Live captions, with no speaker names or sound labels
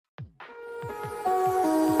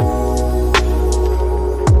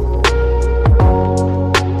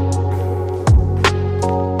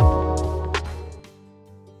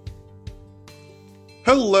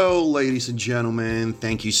Hello, ladies and gentlemen.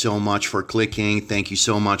 Thank you so much for clicking. Thank you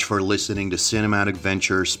so much for listening to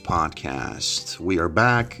CVentures podcast. We are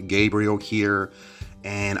back. Gabriel here,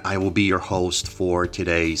 and I will be your host for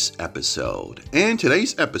today's episode. And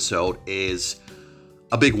today's episode is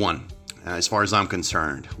a big one, as far as I'm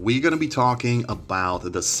concerned. We're going to be talking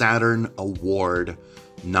about the Saturn Award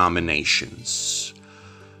nominations.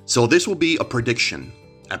 So this will be a prediction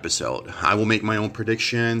episode. I will make my own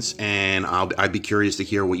predictions, and I'd be curious to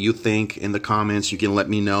hear what you think in the comments. You can let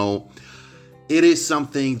me know. It is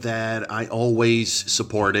something that I always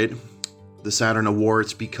supported, the Saturn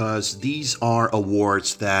Awards, because these are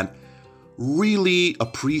awards that really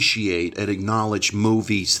appreciate and acknowledge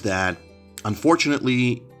movies that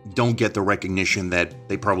unfortunately don't get the recognition that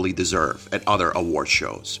they probably deserve at other award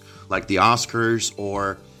shows, like the Oscars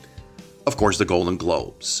or, of course, the Golden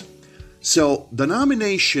Globes. So the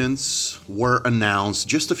nominations were announced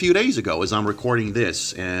just a few days ago, as I'm recording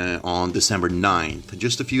this on December 9th.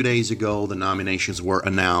 Just a few days ago, the nominations were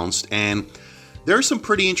announced, and there are some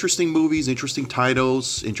pretty interesting movies, interesting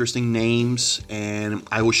titles, interesting names, and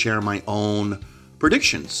I will share my own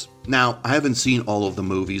predictions. Now, I haven't seen all of the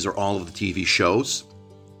movies or all of the TV shows,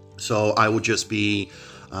 so I will just be,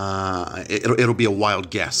 it'll be a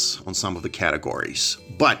wild guess on some of the categories.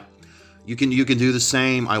 But you can do the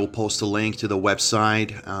same. I will post a link to the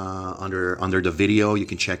website under the video. You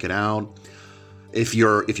can check it out. If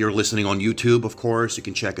you're listening on YouTube, of course, you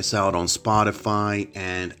can check us out on Spotify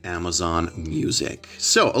and Amazon Music.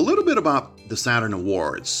 So a little bit about the Saturn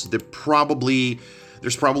Awards. There's probably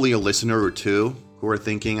a listener or two who are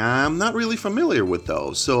thinking, I'm not really familiar with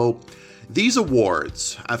those. So these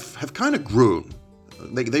awards have kind of grown.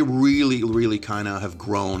 They really kind of have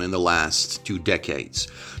grown in the last 2 decades.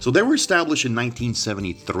 So they were established in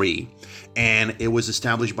 1973, and it was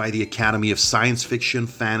established by the Academy of Science Fiction,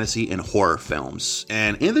 Fantasy, and Horror Films.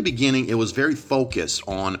 And in the beginning, it was very focused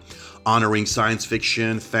on honoring science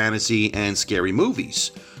fiction, fantasy, and scary movies.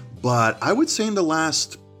 But I would say in the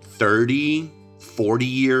last 30, 40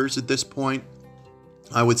 years at this point,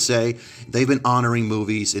 I would say they've been honoring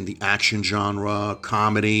movies in the action genre,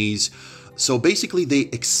 comedies. So basically, they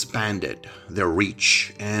expanded their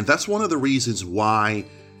reach, and that's one of the reasons why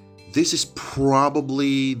this is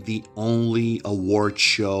probably the only award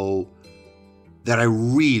show that I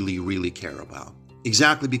really care about.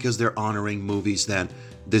 Exactly because they're honoring movies that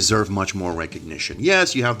deserve much more recognition.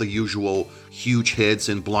 Yes, you have the usual huge hits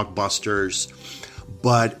and blockbusters,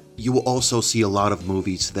 but you will also see a lot of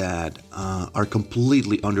movies that are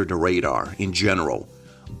completely under the radar in general.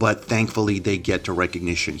 But thankfully, they get the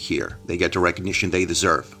recognition here. They get the recognition they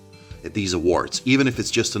deserve at these awards. Even if it's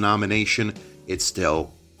just a nomination, it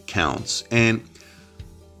still counts. And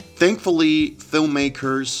thankfully,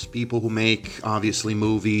 filmmakers, people who make, obviously,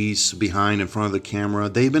 movies behind and front of the camera,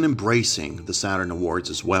 they've been embracing the Saturn Awards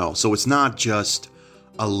as well. So it's not just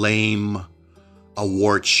a lame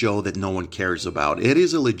award show that no one cares about. It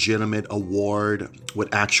is a legitimate award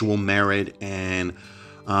with actual merit, and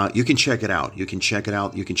you can check it out. You can check it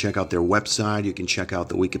out. You can check out their website. You can check out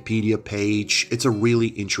the Wikipedia page. It's a really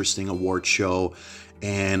interesting award show,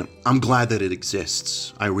 and I'm glad that it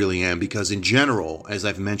exists. I really am, because in general, as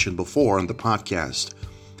I've mentioned before on the podcast,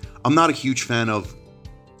 I'm not a huge fan of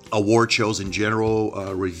award shows in general,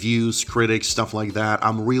 reviews, critics, stuff like that.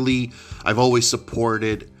 I've always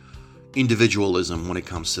supported individualism when it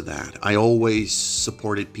comes to that. I always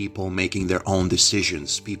supported people making their own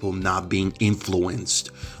decisions, people not being influenced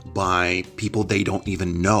by people they don't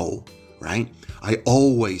even know, right? I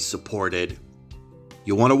always supported,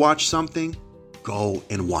 you want to watch something? Go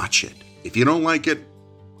and watch it. If you don't like it,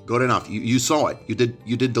 good enough. You saw it. You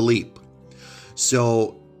did the leap.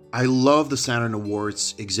 So I love the Saturn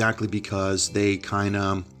Awards exactly because they kind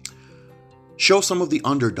of show some of the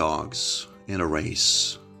underdogs in a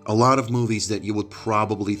race. A lot of movies that you would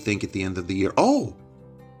probably think at the end of the year, oh,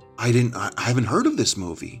 I haven't heard of this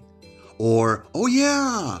movie. Or, oh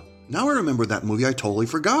yeah, now I remember that movie, I totally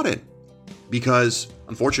forgot it. Because,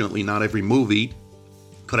 unfortunately, not every movie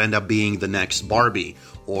could end up being the next Barbie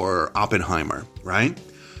or Oppenheimer, right?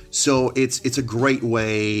 So it's a great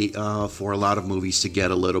way for a lot of movies to get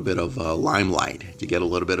a little bit of limelight, to get a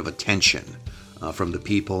little bit of attention from the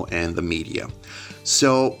people and the media.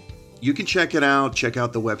 So you can check it out. Check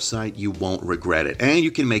out the website. You won't regret it. And you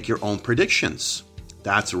can make your own predictions.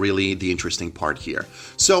 That's really the interesting part here.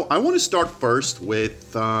 So I want to start first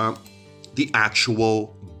with the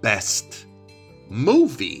actual best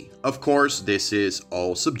movie. Of course, this is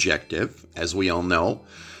all subjective, as we all know.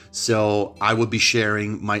 So I would be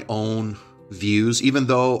sharing my own views, even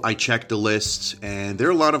though I checked the list and there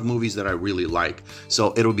are a lot of movies that I really like.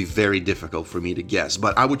 So it'll be very difficult for me to guess.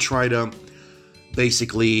 But I would try to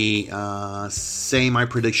basically say my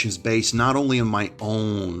predictions based not only on my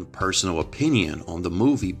own personal opinion on the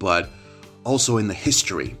movie, but also in the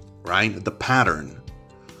history, right? The pattern,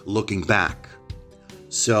 looking back.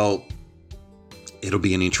 So it'll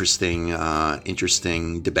be an interesting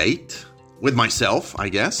debate with myself, I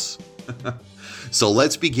guess. So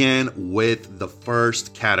let's begin with the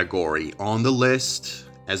first category on the list.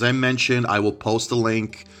 As I mentioned, I will post a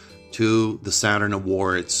link to the Saturn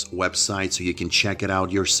Awards website so you can check it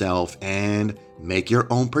out yourself and make your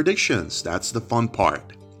own predictions. That's the fun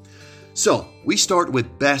part. So we start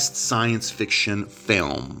with Best Science Fiction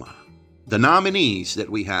Film. The nominees that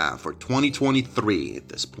we have for 2023 at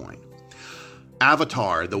this point: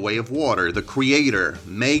 Avatar: The Way of Water, The Creator,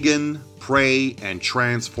 Megan, Prey, and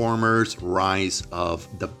Transformers: Rise of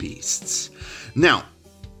the Beasts. Now,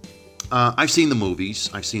 I've seen the movies.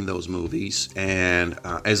 I've seen those movies. And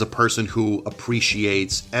as a person who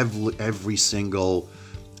appreciates every single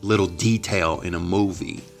little detail in a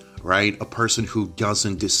movie, right? A person who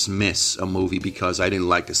doesn't dismiss a movie because I didn't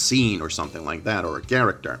like a scene or something like that, or a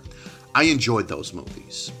character. I enjoyed those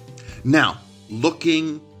movies. Now,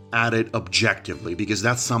 looking at it objectively, because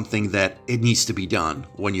that's something that it needs to be done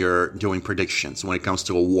when you're doing predictions when it comes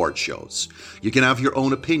to award shows. You can have your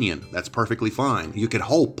own opinion. That's perfectly fine. You can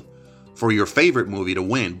hope for your favorite movie to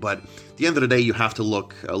win, but at the end of the day, you have to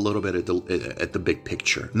look a little bit at the big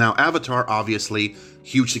picture. Now, Avatar, obviously,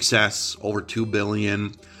 huge success, over $2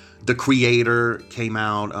 billion. The Creator came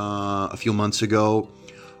out a few months ago.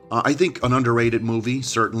 I think an underrated movie,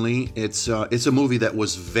 certainly. It's a movie that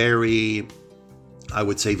was very, I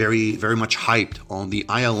would say, very, very much hyped on the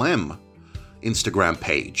ILM Instagram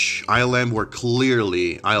page.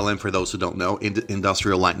 ILM, for those who don't know,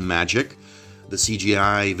 Industrial Light and Magic, the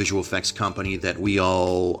CGI visual effects company that we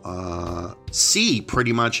all see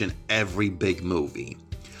pretty much in every big movie.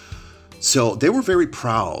 So they were very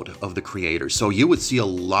proud of The Creator. So you would see a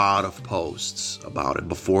lot of posts about it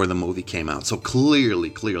before the movie came out. So clearly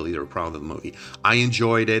they were proud of the movie. I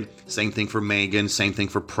enjoyed it. Same thing for Megan, same thing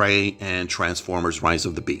for Prey and Transformers: Rise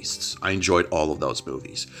of the Beasts. I enjoyed all of those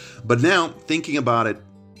movies. But now, thinking about it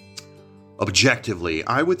objectively,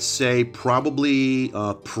 I would say probably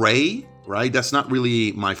Prey, right? That's not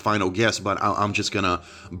really my final guess, but I'm just going to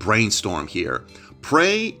brainstorm here.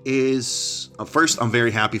 Prey is, first, I'm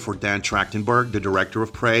very happy for Dan Trachtenberg, the director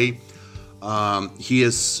of Prey.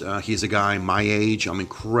 He's a guy my age. I'm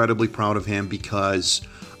incredibly proud of him because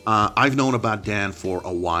I've known about Dan for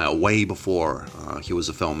a while, way before he was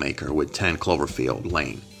a filmmaker with 10 Cloverfield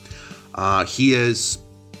Lane.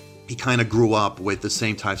 He kind of grew up with the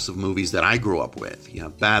same types of movies that I grew up with. You know,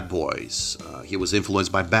 Bad Boys. He was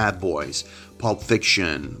influenced by Bad Boys, Pulp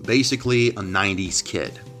Fiction, basically a 90s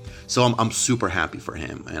kid. So I'm super happy for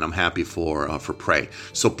him, and I'm happy for Prey.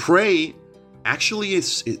 So Prey actually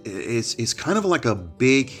is kind of like a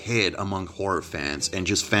big hit among horror fans and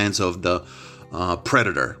just fans of the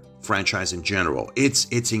Predator franchise in general.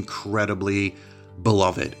 It's incredibly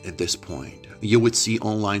beloved at this point. You would see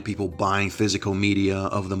online people buying physical media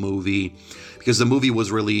of the movie because the movie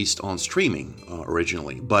was released on streaming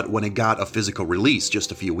originally. But when it got a physical release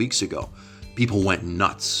just a few weeks ago, people went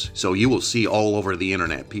nuts. So you will see all over the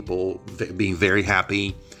internet people being very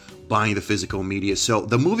happy, buying the physical media. So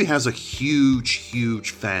the movie has a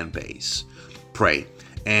huge fan base, Prey,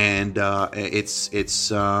 and it's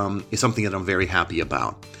something that I'm very happy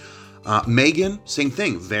about. Megan, same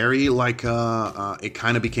thing. Very it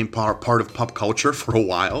kind of became part of pop culture for a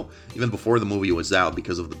while, even before the movie was out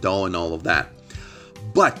because of the doll and all of that.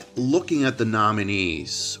 But looking at the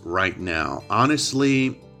nominees right now,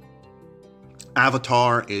 honestly,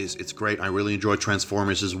 Avatar it's great. I really enjoy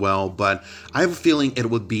Transformers as well, but I have a feeling it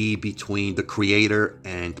would be between The Creator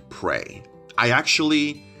and Prey. I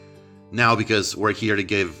actually, now because we're here to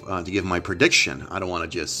give my prediction, I don't want to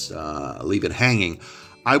just leave it hanging.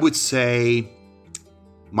 I would say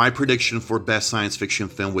my prediction for best science fiction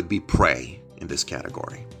film would be Prey in this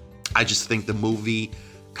category. I just think the movie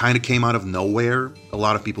kind of came out of nowhere. A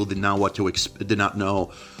lot of people did not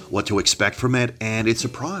know what to expect from it, and it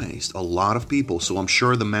surprised a lot of people. So I'm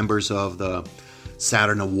sure the members of the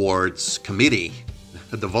Saturn Awards committee,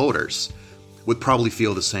 the voters, would probably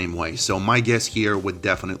feel the same way. So my guess here would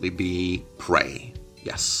definitely be Prey.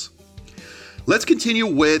 Yes. Let's continue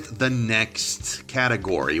with the next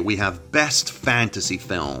category. We have Best Fantasy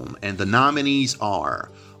Film, and the nominees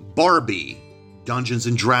are Barbie, Dungeons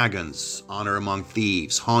 & Dragons, Honor Among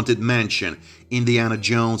Thieves, Haunted Mansion, Indiana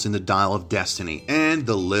Jones and the Dial of Destiny, and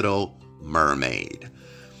The Little Mermaid.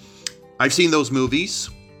 I've seen those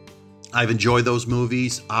movies. I've enjoyed those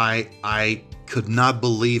movies. I could not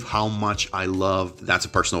believe how much I loved, that's a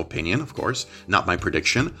personal opinion, of course, not my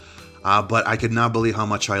prediction, but I could not believe how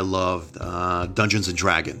much I loved Dungeons and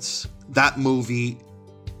Dragons. That movie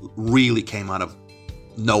really came out of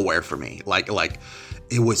nowhere for me. Like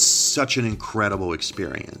it was such an incredible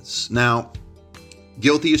experience. Now,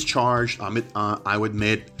 guilty as charged. I would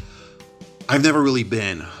admit, I've never really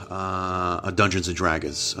been a Dungeons and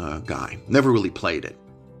Dragons guy. Never really played it.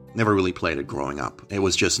 Never really played it growing up. It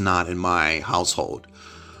was just not in my household.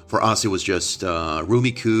 For us, it was just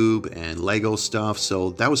Rummikub and Lego stuff. So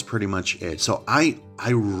that was pretty much it. So I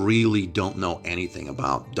really don't know anything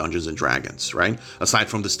about Dungeons and Dragons, right? Aside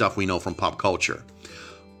from the stuff we know from pop culture.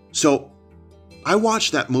 So I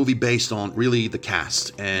watched that movie based on really the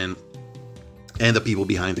cast and the people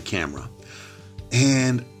behind the camera.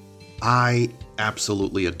 And I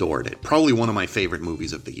absolutely adored it. Probably one of my favorite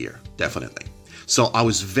movies of the year. Definitely. So I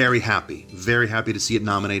was very happy to see it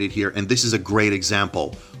nominated here. And this is a great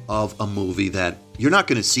example of a movie that you're not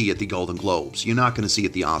going to see at the Golden Globes. You're not going to see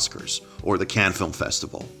at the Oscars or the Cannes Film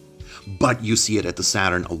Festival. But you see it at the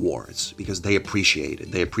Saturn Awards because they appreciate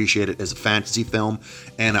it. They appreciate it as a fantasy film.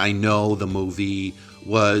 And I know the movie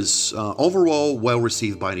was overall well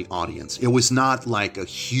received by the audience. It was not like a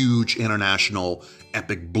huge international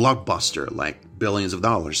epic blockbuster like billions of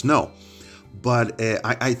dollars. No. But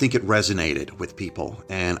I think it resonated with people,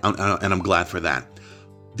 and I'm glad for that.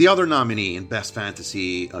 The other nominee in Best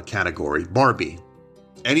Fantasy category, Barbie.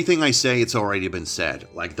 Anything I say, it's already been said.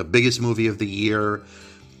 Like the biggest movie of the year.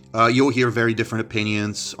 You'll hear very different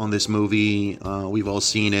opinions on this movie. We've all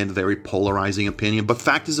seen it, very polarizing opinion. But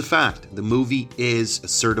fact is a fact. The movie is a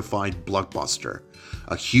certified blockbuster.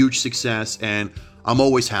 A huge success, and I'm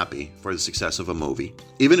always happy for the success of a movie.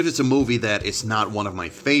 Even if it's a movie that is not one of my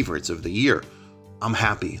favorites of the year, I'm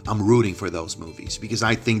happy. I'm rooting for those movies because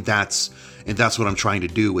I think that's what I'm trying to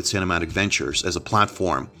do with Cinematic Ventures as a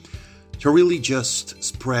platform, to really just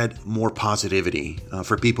spread more positivity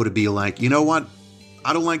for people to be like, you know what?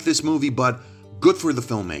 I don't like this movie, but good for the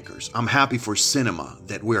filmmakers. I'm happy for cinema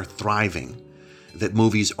that we're thriving, that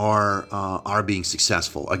movies are being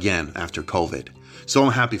successful again after COVID. So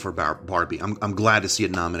I'm happy for Barbie. I'm glad to see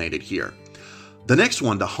it nominated here. The next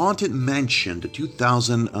one, The Haunted Mansion, the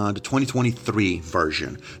 2023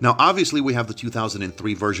 version. Now, obviously, we have the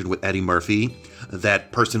 2003 version with Eddie Murphy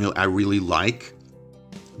that personally I really like.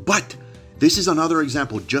 But this is another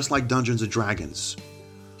example, just like Dungeons and Dragons.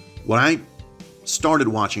 When I started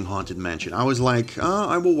watching Haunted Mansion, I was like,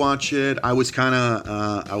 I will watch it. I was kind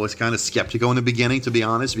of skeptical in the beginning, to be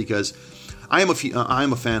honest, because I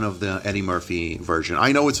am a fan of the Eddie Murphy version.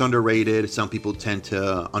 I know it's underrated. Some people tend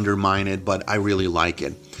to undermine it, but I really like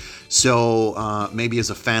it. So maybe as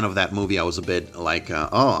a fan of that movie, I was a bit like,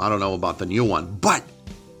 I don't know about the new one. But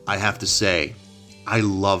I have to say, I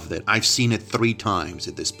loved it. I've seen it 3 times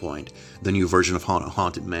at this point, the new version of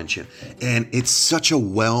Haunted Mansion. And it's such a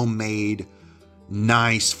well-made,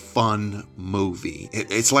 nice, fun movie.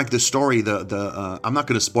 It's like the story, I'm not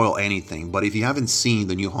going to spoil anything, but if you haven't seen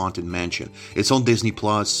the new Haunted Mansion, it's on Disney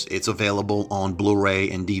Plus. It's available on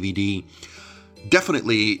Blu-ray and DVD.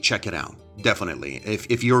 Definitely check it out. Definitely.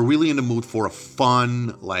 If you're really in the mood for a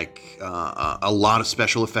fun, like a lot of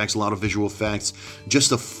special effects, a lot of visual effects,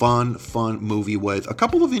 just a fun movie with a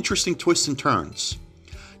couple of interesting twists and turns,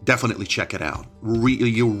 definitely check it out.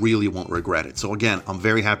 You really won't regret it. So again, I'm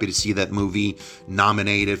very happy to see that movie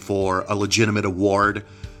nominated for a legitimate award,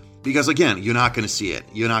 because again, you're not going to see it.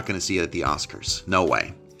 You're not going to see it at the Oscars. No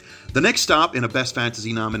way. The next stop in a Best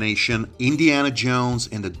Fantasy nomination, Indiana Jones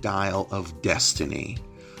and the Dial of Destiny.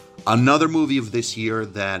 Another movie of this year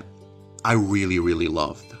that I really, really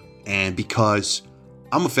loved. And because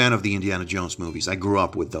I'm a fan of the Indiana Jones movies. I grew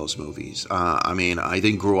up with those movies. I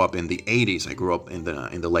didn't grow up in the 80s. I grew up in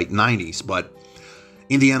the late 90s. But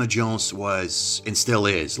Indiana Jones was, and still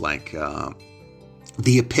is, like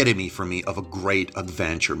the epitome for me of a great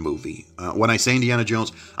adventure movie. When I say Indiana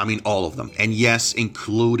Jones, I mean all of them. And yes,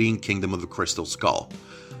 including Kingdom of the Crystal Skull.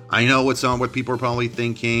 I know what people are probably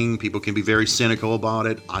thinking. People can be very cynical about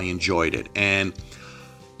it. I enjoyed it. And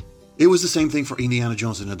it was the same thing for Indiana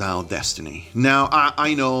Jones and the Dial of Destiny. Now,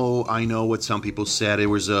 I know what some people said. It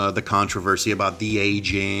was the controversy about the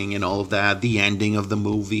aging and all of that, the ending of the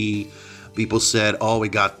movie. People said,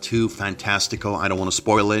 it got too fantastical. I don't want to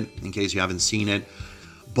spoil it in case you haven't seen it.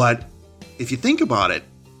 But if you think about it,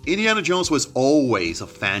 Indiana Jones was always a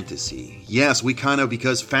fantasy. Yes,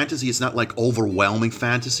 because fantasy is not like overwhelming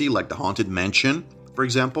fantasy like the Haunted Mansion, for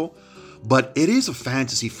example. But it is a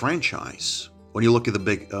fantasy franchise. when you look at the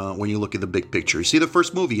big picture. You see the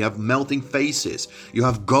first movie, you have melting faces, you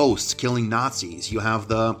have ghosts killing Nazis, you have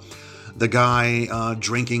the guy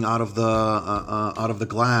drinking out of the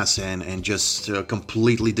glass and just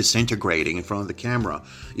completely disintegrating in front of the camera.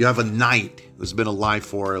 You have a knight who's been alive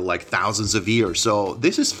for like thousands of years. So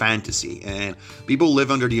this is fantasy, and people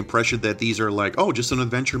live under the impression that these are like, oh, just an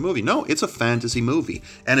adventure movie. No, it's a fantasy movie,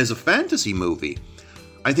 and as a fantasy movie,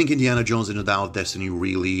 I think Indiana Jones and the Dial of Destiny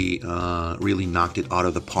really knocked it out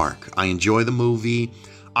of the park. I enjoy the movie.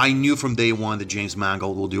 I knew from day one that James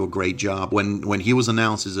Mangold will do a great job. When he was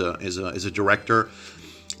announced as a director,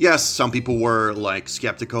 yes, some people were like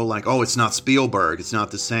skeptical, like, oh, it's not Spielberg, it's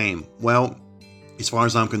not the same. Well, as far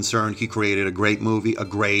as I'm concerned, he created a great movie, a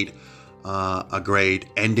great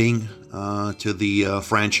ending to the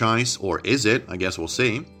franchise, or is it? I guess we'll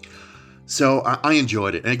see. So I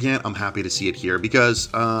enjoyed it. And again, I'm happy to see it here because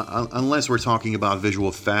unless we're talking about visual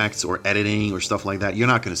effects or editing or stuff like that, you're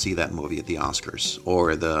not going to see that movie at the Oscars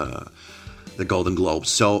or the Golden Globes.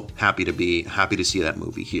 So happy to see that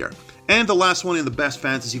movie here. And the last one in the best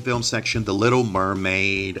fantasy film section, The Little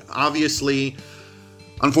Mermaid. Obviously,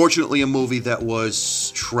 unfortunately, a movie that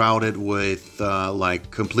was shrouded with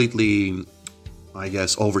completely, I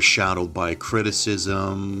guess, overshadowed by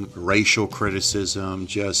criticism, racial criticism.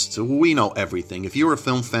 Just, we know everything. If you're a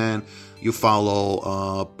film fan, you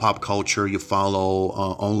follow pop culture, you follow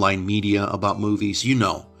online media about movies, you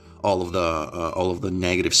know all of the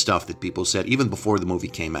negative stuff that people said even before the movie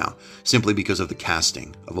came out, simply because of the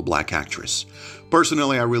casting of a black actress.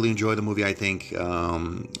 Personally, I really enjoyed the movie. I think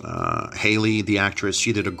Haley, the actress,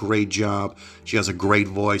 she did a great job. She has a great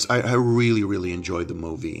voice. I really, really enjoyed the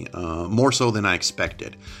movie, more so than I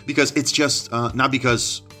expected. Because it's just, not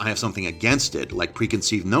because I have something against it, like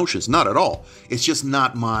preconceived notions, not at all. It's just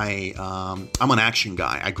not my, I'm an action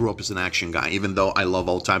guy. I grew up as an action guy, even though I love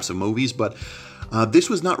all types of movies, but this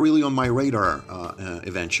was not really on my radar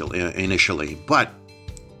initially. But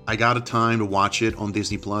I got a time to watch it on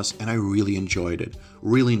Disney Plus, and I really enjoyed it.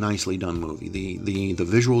 Really nicely done movie. The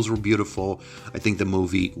visuals were beautiful. I think the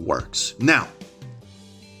movie works. Now,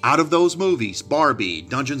 out of those movies, Barbie,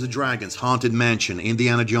 Dungeons & Dragons, Haunted Mansion,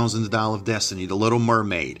 Indiana Jones and the Dial of Destiny, The Little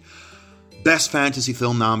Mermaid, Best Fantasy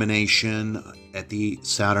Film nomination at the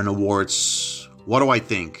Saturn Awards. What do I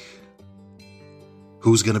think?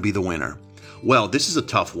 Who's going to be the winner? Well, this is a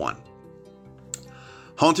tough one.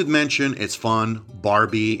 Haunted Mansion, it's fun.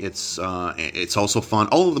 Barbie, it's also fun.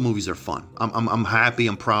 All of the movies are fun. I'm happy,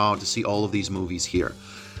 I'm proud to see all of these movies here.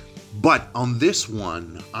 But on this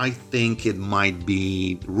one, I think it might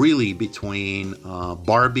be really between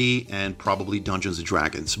Barbie and probably Dungeons &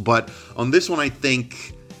 Dragons. But on this one, I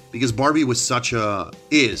think, because Barbie was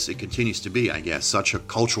it continues to be, I guess, such a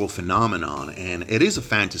cultural phenomenon. And it is a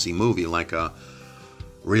fantasy movie, like a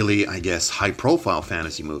really, I guess, high-profile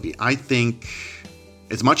fantasy movie. I think,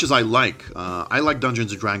 as much as I like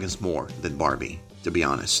Dungeons & Dragons more than Barbie, to be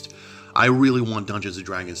honest. I really want Dungeons &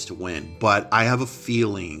 Dragons to win, but I have a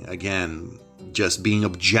feeling, again, just being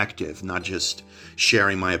objective, not just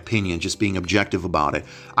sharing my opinion, just being objective about it,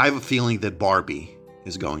 I have a feeling that Barbie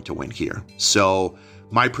is going to win here. So,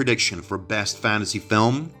 my prediction for Best Fantasy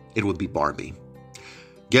Film, it would be Barbie.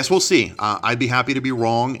 Guess we'll see. I'd be happy to be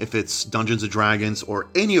wrong if it's Dungeons & Dragons or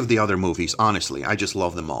any of the other movies. Honestly, I just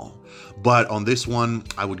love them all. But on this one,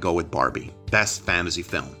 I would go with Barbie. Best Fantasy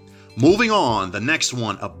Film. Moving on, the next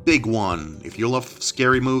one, a big one. If you love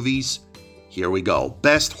scary movies, here we go.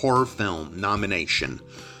 Best Horror Film nomination.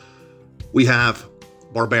 We have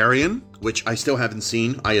Barbarian, which I still haven't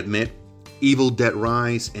seen, I admit. Evil Dead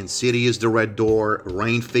Rise, Insidious The Red Door,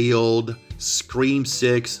 Rainfield, Scream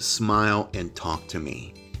 6, Smile, and Talk to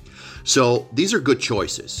Me. So these are good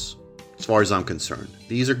choices, as far as I'm concerned.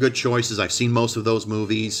 These are good choices. I've seen most of those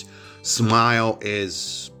movies. Smile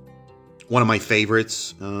is one of my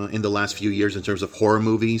favorites in the last few years in terms of horror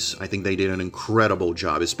movies. I think they did an incredible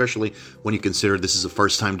job, especially when you consider this is a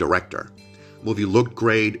first-time director. The movie looked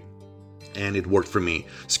great, and it worked for me.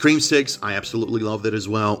 Scream 6, I absolutely loved it as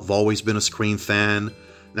well. I've always been a Scream fan.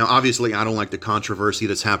 Now, obviously, I don't like the controversy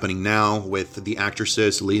that's happening now with the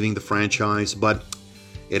actresses leaving the franchise, but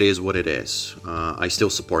it is what it is. I still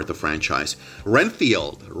support the franchise.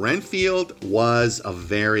 Renfield was a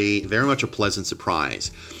very, very much a pleasant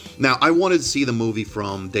surprise. Now, I wanted to see the movie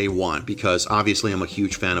from day one because obviously I'm a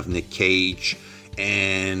huge fan of Nick Cage,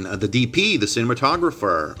 and the DP, the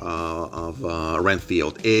cinematographer of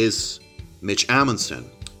Renfield, is Mitch Amundsen.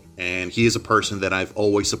 And he is a person that I've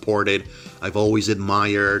always supported, I've always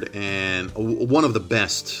admired, and one of the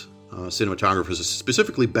best cinematographers,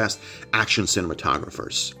 specifically best action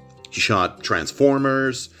cinematographers. He shot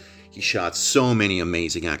Transformers, He shot so many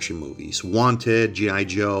amazing action movies. Wanted, G.I.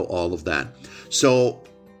 Joe, all of that. So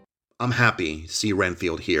I'm happy to see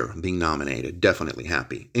Renfield here being nominated. Definitely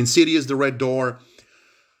happy. Insidious: The Red Door.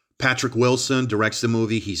 Patrick Wilson directs the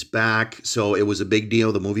movie. He's back. So it was a big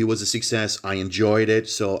deal. The movie was a success. I enjoyed it.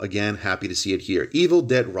 So again, happy to see it here. Evil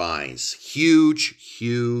Dead Rise.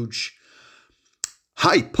 Huge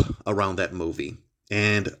hype around that movie.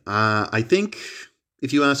 And I think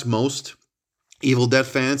if you ask most Evil Dead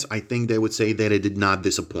fans, I think they would say that it did not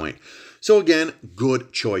disappoint. So again,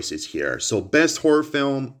 good choices here. So best horror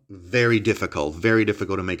film, very difficult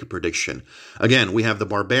to make a prediction. Again, we have The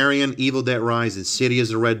Barbarian, Evil Dead Rise, Insidious: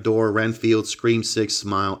 The Red Door, Renfield, Scream 6,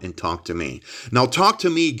 Smile, and Talk to Me. Now, Talk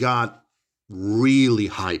to Me got really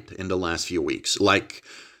hyped in the last few weeks. Like,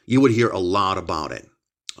 you would hear a lot about it,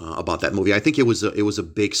 about that movie. I think it was a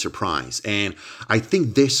big surprise. And I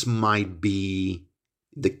think this might be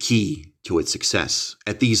the key to its success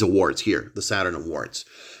at these awards here, the Saturn Awards.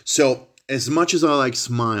 So as much as I like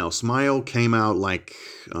Smile came out like,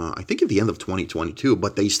 I think at the end of 2022,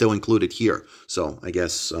 but they still include it here. So I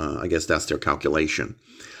guess that's their calculation.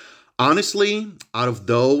 Honestly, out of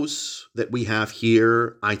those that we have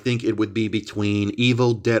here, I think it would be between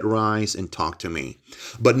Evil Dead Rise and Talk to Me.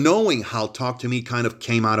 But knowing how Talk to Me kind of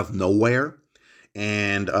came out of nowhere,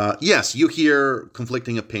 and yes, you hear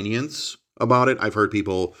conflicting opinions about it. I've heard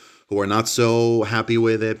people who are not so happy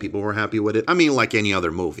with it, people who are happy with it. I mean, like any other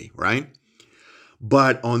movie, right?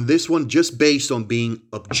 But on this one, just based on being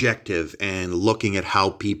objective and looking at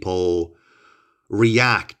how people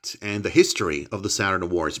react and the history of the Saturn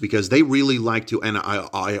Awards, because they really like to, and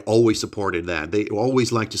I always supported that, they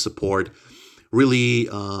always like to support really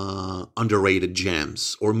underrated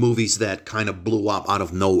gems or movies that kind of blew up out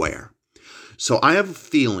of nowhere. So I have a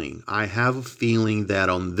feeling that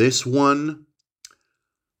on this one,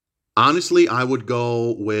 honestly, I would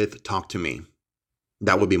go with Talk to Me.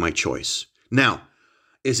 That would be my choice. Now,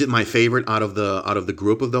 is it my favorite out of the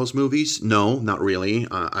group of those movies? No, not really.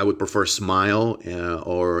 I would prefer Smile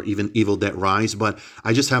or even Evil Dead Rise, but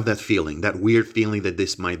I just have that feeling, that weird feeling that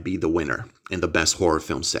this might be the winner in the best horror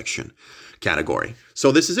film section category.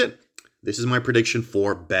 So this is it. This is my prediction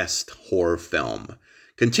for best horror film.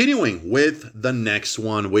 Continuing with the next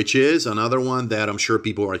one, which is another one that I'm sure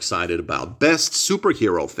people are excited about. Best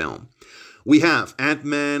superhero film. We have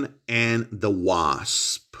Ant-Man and the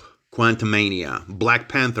Wasp, Quantumania, Black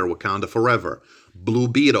Panther: Wakanda Forever, Blue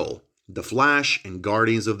Beetle, The Flash, and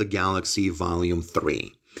Guardians of the Galaxy Volume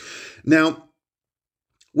 3. Now,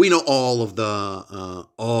 we know all of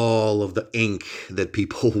the ink that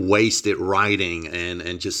people wasted writing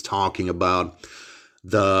and just talking about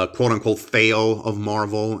the quote-unquote fail of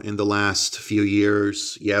Marvel in the last few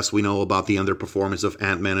years. Yes, we know about the underperformance of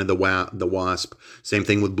Ant-Man and the Wasp. Same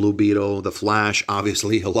thing with Blue Beetle, The Flash.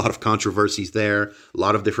 Obviously, a lot of controversies there, a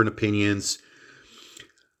lot of different opinions.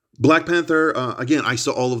 Black Panther, again, I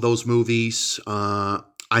saw all of those movies. I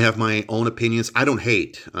have my own opinions. I don't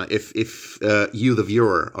hate. If you, the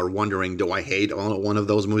viewer, are wondering, do I hate one of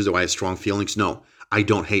those movies? Do I have strong feelings? No, I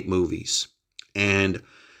don't hate movies. And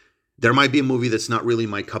there might be a movie that's not really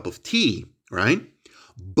my cup of tea, right?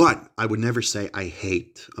 But I would never say I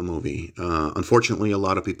hate a movie. Unfortunately, a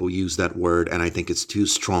lot of people use that word, and I think it's too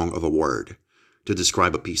strong of a word to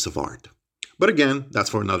describe a piece of art. But again, that's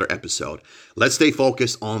for another episode. Let's stay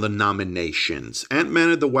focused on the nominations. Ant-Man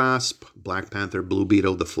and the Wasp, Black Panther, Blue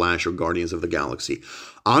Beetle, The Flash, or Guardians of the Galaxy.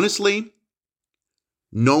 Honestly,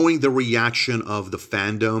 knowing the reaction of the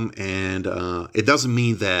fandom, and it doesn't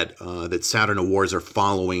mean that that Saturn Awards are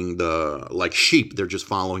following like sheep. They're just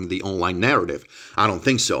following the online narrative. I don't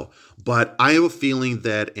think so. But I have a feeling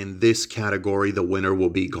that in this category, the winner will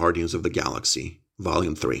be Guardians of the Galaxy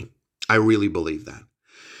Volume 3. I really believe that.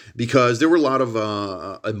 Because there were a lot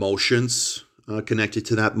of emotions connected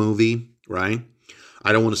to that movie, right?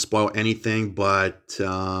 I don't want to spoil anything, but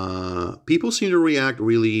people seem to react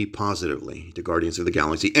really positively to Guardians of the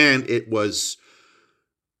Galaxy. And it was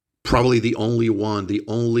probably the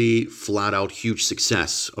only flat-out huge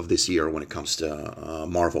success of this year when it comes to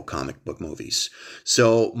Marvel comic book movies.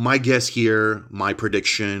 So my guess here, my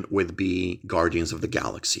prediction would be Guardians of the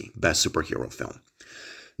Galaxy, best superhero film.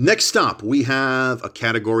 Next up, we have a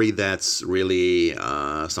category that's really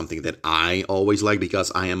something that I always like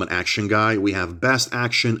because I am an action guy. We have Best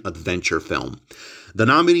Action Adventure Film. The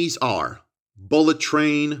nominees are Bullet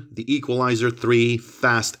Train, The Equalizer 3,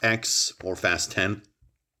 Fast X or Fast 10,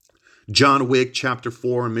 John Wick Chapter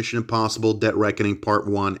 4, Mission Impossible, Dead Reckoning Part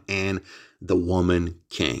 1, and The Woman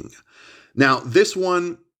King. Now, this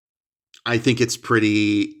one, I think it's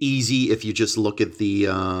pretty easy if you just look at the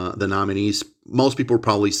nominees. Most people would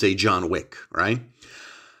probably say John Wick, right?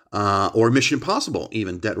 or Mission Impossible,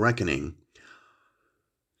 even Dead Reckoning.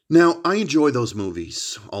 Now, I enjoy those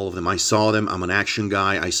movies, all of them. I saw them. I'm an action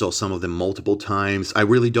guy. I saw some of them multiple times. I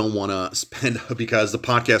really don't want to spend, because the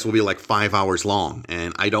podcast will be like 5 hours long,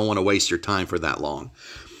 and I don't want to waste your time for that long.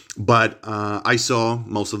 But I saw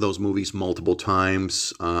most of those movies multiple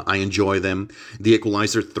times. I enjoy them. The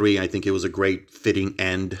Equalizer 3, I think it was a great fitting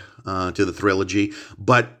end to the trilogy.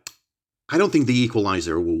 But I don't think The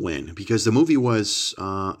Equalizer will win, because the movie was,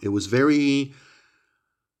 it was very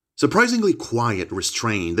surprisingly quiet,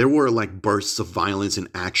 restrained. There were like bursts of violence and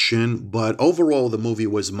action, but overall the movie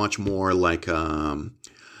was much more like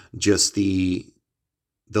just the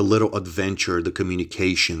little adventure, the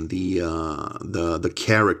communication, the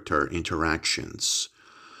character interactions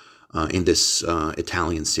in this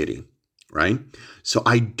Italian city, right? So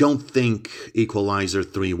I don't think Equalizer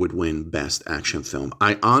 3 would win Best Action Film.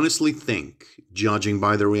 I honestly think, judging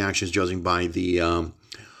by the reactions, judging by the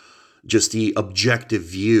just the objective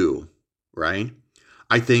view, right?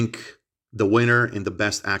 I think the winner in the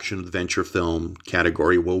Best Action Adventure Film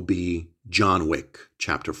category will be John Wick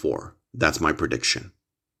Chapter 4. That's my prediction.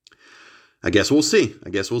 I guess we'll see.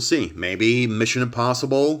 Maybe Mission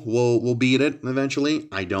Impossible will beat it eventually.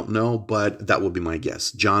 I don't know, but that will be my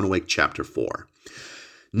guess. John Wick Chapter 4.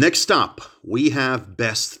 Next up, we have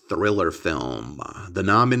Best Thriller Film. The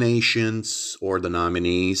nominations, or the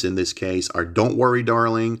nominees in this case, are Don't Worry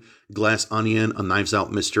Darling, Glass Onion, A Knives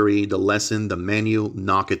Out Mystery, The Lesson, The Menu,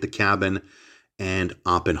 Knock at the Cabin, and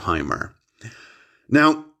Oppenheimer.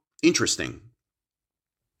 Now, interesting.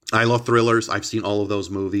 I love thrillers. I've seen all of those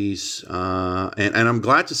movies. And I'm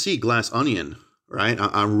glad to see Glass Onion, right?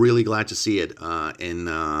 I'm really glad to see it in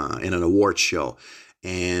an awards show.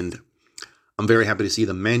 And I'm very happy to see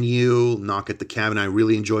The Menu, Knock at the Cabin. I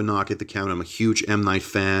really enjoy Knock at the Cabin. I'm a huge M. Night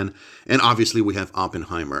fan. And obviously we have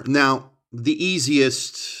Oppenheimer. Now, the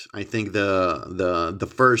easiest, I think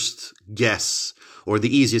the first guess, or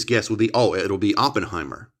the easiest guess would be, it'll be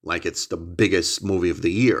Oppenheimer. Like it's the biggest movie of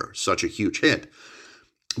the year. Such a huge hit.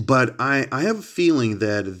 But I have a feeling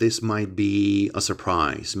that this might be a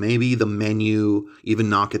surprise. Maybe The Menu, even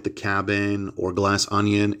Knock at the Cabin, or Glass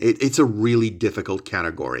Onion. It's a really difficult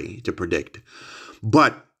category to predict.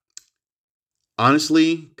 But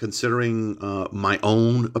honestly, considering my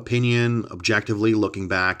own opinion, objectively looking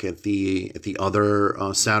back at the other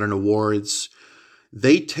Saturn Awards,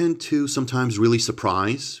 they tend to sometimes really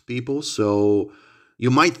surprise people. So you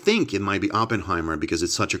might think it might be Oppenheimer because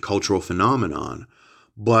it's such a cultural phenomenon.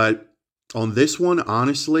 But on this one,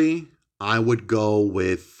 honestly, I would go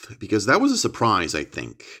with, because that was a surprise, I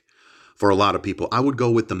think, for a lot of people, I would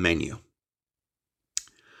go with The Menu.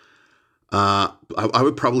 I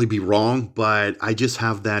would probably be wrong, but I just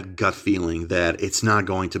have that gut feeling that it's not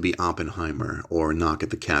going to be Oppenheimer or Knock at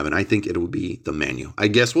the Cabin. I think it will be The Menu. I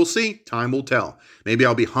guess we'll see. Time will tell. Maybe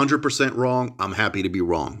I'll be 100% wrong. I'm happy to be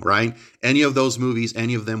wrong, right? Any of those movies,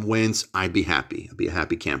 any of them wins, I'd be happy. I'd be a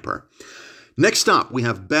happy camper. Next up, we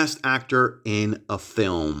have Best Actor in a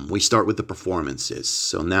Film. We start with the performances.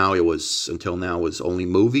 So until now it was only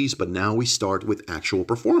movies, but now we start with actual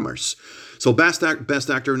performers. So Best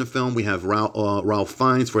Actor in a Film, we have Ralph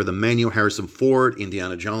Fiennes for The Menu, Harrison Ford,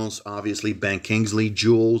 Indiana Jones, obviously, Ben Kingsley,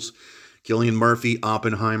 Jules, Cillian Murphy,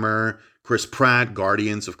 Oppenheimer, Chris Pratt,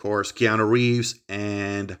 Guardians, of course, Keanu Reeves,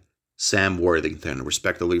 and Sam Worthington,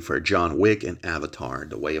 respectively, for John Wick and Avatar,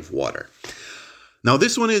 The Way of Water. Now,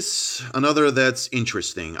 this one is another that's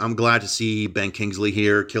interesting. I'm glad to see Ben Kingsley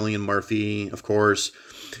here, Cillian Murphy, of course,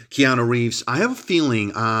 Keanu Reeves. I have a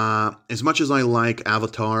feeling, as much as I like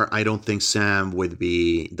Avatar, I don't think Sam would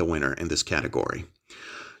be the winner in this category.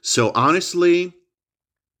 So, honestly,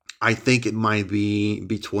 I think it might be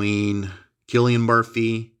between Cillian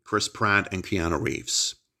Murphy, Chris Pratt, and Keanu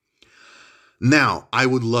Reeves. Now, I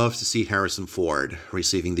would love to see Harrison Ford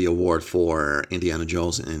receiving the award for Indiana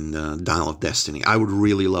Jones and Dial of Destiny. I would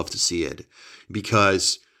really love to see it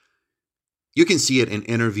because you can see it in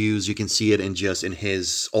interviews. You can see it in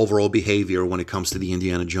his overall behavior when it comes to the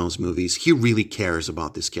Indiana Jones movies. He really cares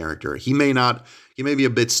about this character. He may be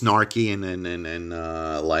a bit snarky and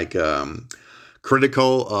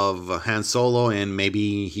critical of Han Solo, and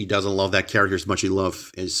maybe he doesn't love that character as much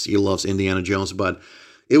as he loves Indiana Jones, but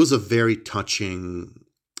it was a very touching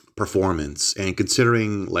performance. And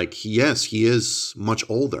considering, he is much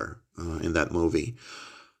older in that movie,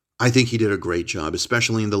 I think he did a great job,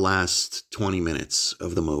 especially in the last 20 minutes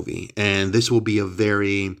of the movie. And this will be a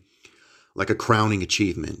crowning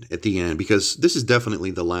achievement at the end, because this is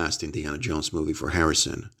definitely the last Indiana Jones movie for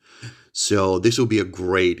Harrison. So this will be a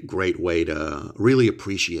great, great way to really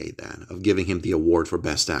appreciate that, of giving him the award for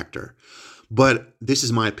Best Actor. But this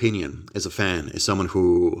is my opinion as a fan, as someone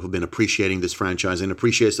who's been appreciating this franchise and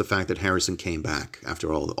appreciates the fact that Harrison came back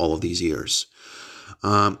after all of these years.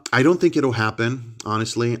 I don't think it'll happen,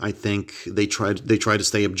 honestly. I think they try to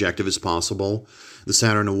stay objective as possible. The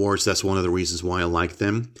Saturn Awards, that's one of the reasons why I like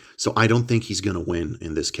them. So I don't think he's going to win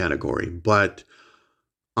in this category. But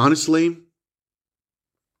honestly,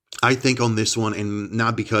 I think on this one, and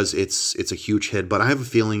not because it's a huge hit, but I have a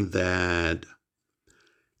feeling that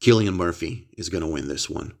Cillian Murphy is going to win this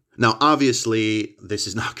one. Now, obviously, this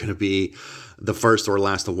is not going to be the first or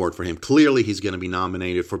last award for him. Clearly, he's going to be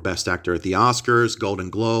nominated for Best Actor at the Oscars, Golden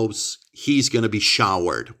Globes. He's going to be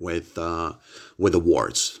showered with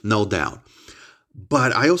awards, no doubt.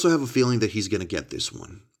 But I also have a feeling that he's going to get this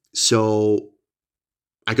one. So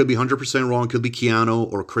I could be 100% wrong. It could be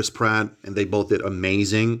Keanu or Chris Pratt, and they both did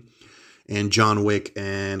amazing. And John Wick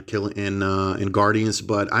and Guardians,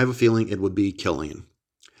 but I have a feeling it would be Cillian.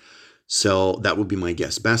 So that would be my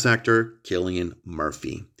guess. Best Actor, Cillian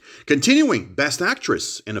Murphy. Continuing, Best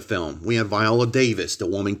Actress in a Film. We have Viola Davis, The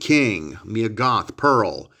Woman King, Mia Goth,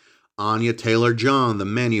 Pearl, Anya Taylor-Joy, The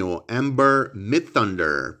Menu, Ember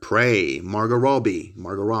Midthunder, Prey, Margot Robbie,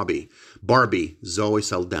 Barbie, Zoe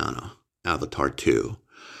Saldana, Avatar 2.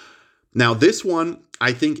 Now this one,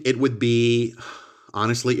 I think it would be,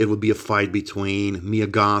 honestly, it would be a fight between Mia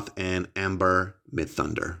Goth and Ember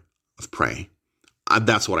Midthunder of Prey.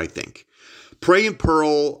 That's what I think. Prey and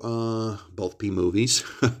Pearl, both P movies,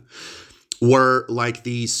 were like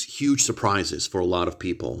these huge surprises for a lot of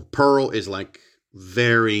people. Pearl is like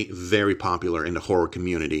very, very popular in the horror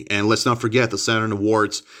community. And let's not forget the Saturn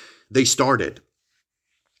Awards, they started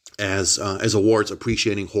as awards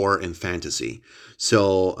appreciating horror and fantasy.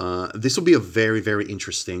 So this will be a very, very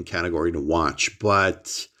interesting category to watch.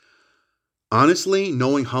 But honestly,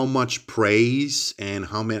 knowing how much praise and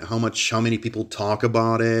how many people talk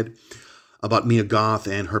about it, about Mia Goth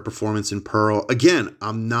and her performance in Pearl, again,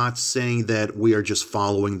 I'm not saying that we are just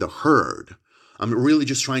following the herd. I'm really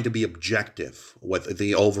just trying to be objective what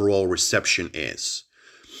the overall reception is.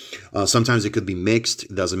 Sometimes it could be mixed.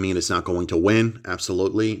 It doesn't mean it's not going to win,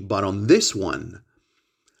 absolutely. But on this one,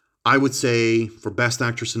 I would say for Best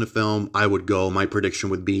Actress in a Film, my prediction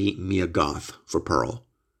would be Mia Goth for Pearl.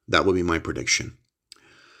 That would be my prediction.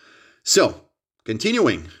 So,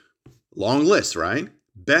 continuing. Long list, right?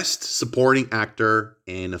 Best Supporting Actor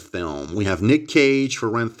in a Film. We have Nick Cage for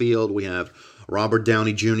Renfield. We have Robert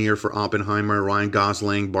Downey Jr. for Oppenheimer. Ryan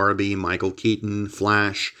Gosling, Barbie. Michael Keaton,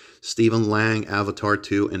 Flash. Stephen Lang, Avatar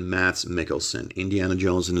 2. And Mads Mikkelsen, Indiana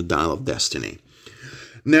Jones and the Dial of Destiny.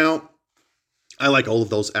 Now, I like all of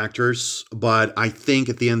those actors, but I think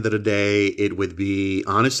at the end of the day, it would be,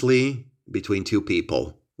 honestly, between two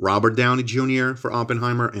people. Robert Downey Jr. for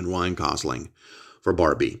Oppenheimer and Ryan Gosling for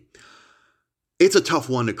Barbie. It's a tough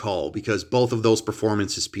one to call because both of those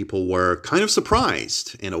performances people were kind of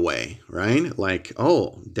surprised in a way, right? Like,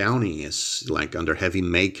 oh, Downey is like under heavy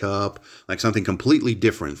makeup, like something completely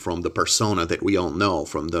different from the persona that we all know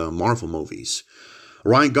from the Marvel movies.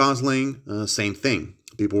 Ryan Gosling, same thing.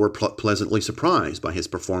 People were pleasantly surprised by his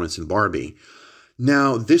performance in Barbie.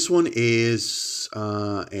 Now, this one is,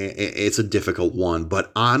 it's a difficult one,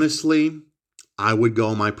 but honestly,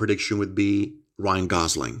 my prediction would be Ryan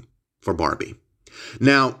Gosling for Barbie.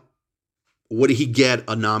 Now, would he get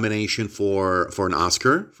a nomination for an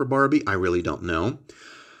Oscar for Barbie? I really don't know.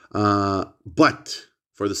 But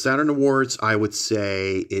for the Saturn Awards, I would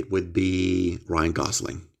say it would be Ryan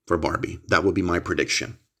Gosling for Barbie. That would be my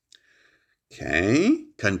prediction. Okay,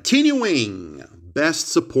 continuing. Best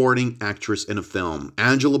Supporting Actress in a Film.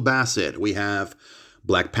 Angela Bassett. We have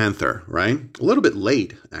Black Panther, right? A little bit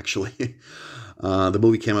late, actually. The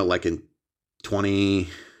movie came out like in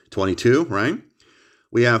 2022, right?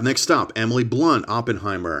 We have next up, Emily Blunt,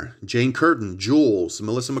 Oppenheimer. Jane Curtin, Jules.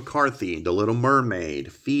 Melissa McCarthy, The Little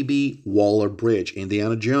Mermaid. Phoebe Waller-Bridge,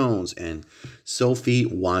 Indiana Jones. And Sophie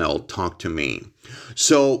Wilde, Talk to Me.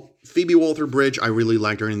 So, Phoebe Waller-Bridge, I really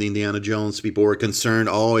liked her in the Indiana Jones. People were concerned,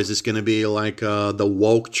 is this going to be like the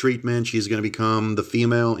woke treatment? She's going to become the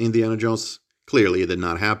female Indiana Jones? Clearly, it did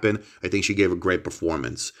not happen. I think she gave a great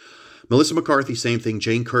performance. Melissa McCarthy, same thing.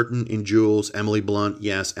 Jane Curtin in Jules. Emily Blunt,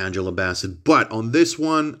 yes. Angela Bassett. But on this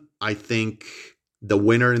one, I think the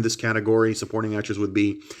winner in this category, supporting actress, would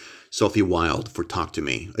be Sophie Wilde for Talk to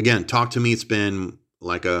Me. Again, Talk to Me, it's been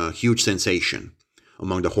like a huge sensation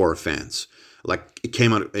among the horror fans. Like it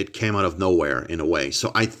came out of nowhere in a way.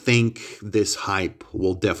 So I think this hype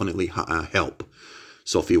will definitely help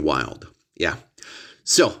Sophie Wilde. Yeah.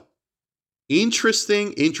 So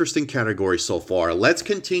interesting category so far. Let's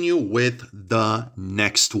continue with the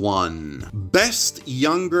next one. Best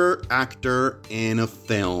Younger Actor in a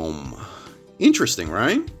Film. Interesting,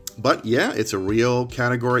 right? But yeah, it's a real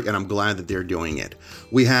category, and I'm glad that they're doing it.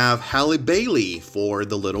 We have Halle Bailey for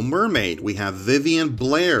The Little Mermaid. We have Vivian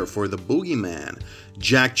Blair for The Boogeyman.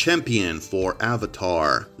 Jack Champion for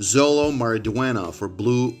Avatar. Zolo Mariduena for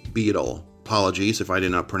Blue Beetle. Apologies if I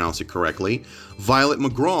did not pronounce it correctly. Violet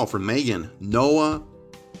McGraw for Megan. Noah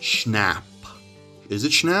Schnapp. Is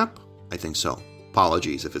it Schnapp? I think so.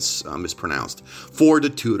 Apologies if it's mispronounced. For The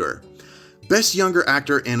Tutor. Best Younger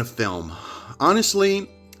Actor in a Film. Honestly,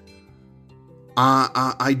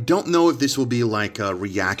 I don't know if this will be like a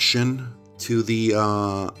reaction to the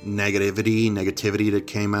negativity that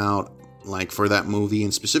came out like for that movie,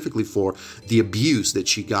 and specifically for the abuse that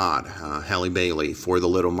she got, Halle Bailey, for The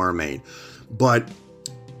Little Mermaid. But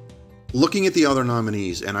looking at the other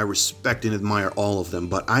nominees, and I respect and admire all of them,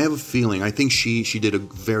 but I have a feeling, I think she did a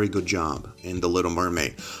very good job in The Little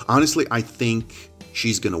Mermaid. Honestly, I think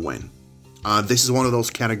she's going to win. This is one of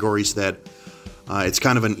those categories that it's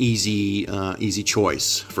kind of an easy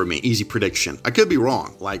choice for me, easy prediction. I could be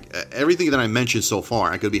wrong. Like everything that I mentioned so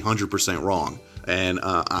far, I could be 100% wrong. And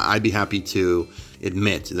I'd be happy to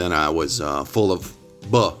admit that I was full of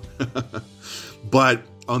buh. But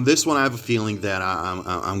on this one, I have a feeling that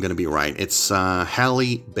I'm going to be right. It's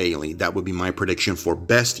Halle Bailey. That would be my prediction for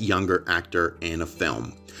Best Younger Actor in a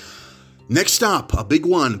Film. Next up, a big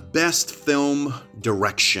one, Best Film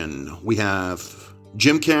Direction. We have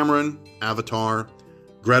Jim Cameron, Avatar,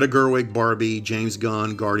 Greta Gerwig, Barbie, James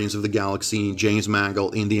Gunn, Guardians of the Galaxy, James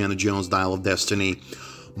Mangold, Indiana Jones, Dial of Destiny,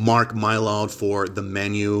 Mark Mylod for The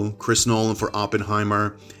Menu, Chris Nolan for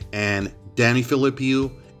Oppenheimer, and Danny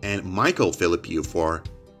Philippou and Michael Philippou for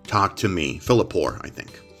Talk to Me. Philippor, I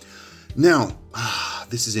think. Now,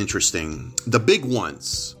 this is interesting. The big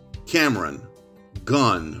ones, Cameron,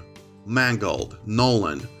 Gunn, Mangold,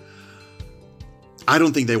 Nolan, I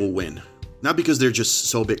don't think they will win. Not because they're just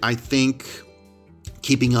so big. I think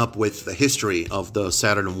keeping up with the history of the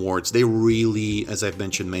Saturn Awards, they really, as I've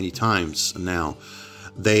mentioned many times now,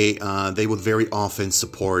 they would very often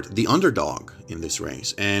support the underdog in this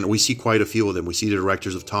race. And we see quite a few of them. We see the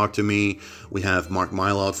directors of Talk to Me. We have Mark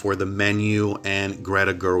Mylod for The Menu and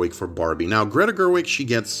Greta Gerwig for Barbie. Now, Greta Gerwig, she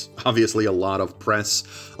gets obviously a lot of press,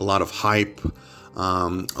 a lot of hype,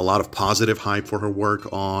 a lot of positive hype for her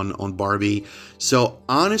work on Barbie. So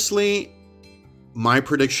honestly, my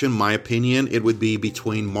prediction, my opinion, it would be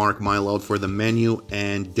between Mark Mylod for The Menu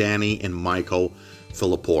and Danny and Michael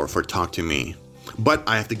Philippor for Talk to Me. But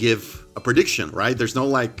I have to give a prediction, right? There's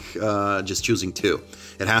no just choosing two.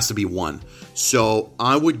 It has to be one. So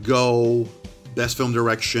I would go Best Film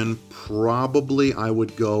Direction. Probably I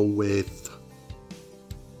would go with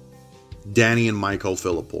Danny and Michael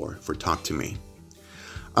Philippor for Talk to Me.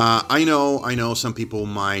 I know some people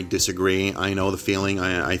might disagree. I know the feeling.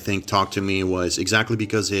 I think Talk to Me was exactly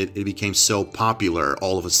because it became so popular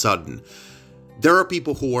all of a sudden. There are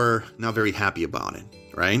people who are not very happy about it,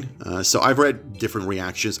 right? So I've read different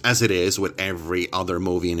reactions, as it is with every other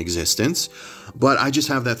movie in existence. But I just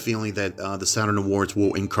have that feeling that the Saturn Awards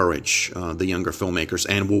will encourage the younger filmmakers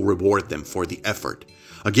and will reward them for the effort.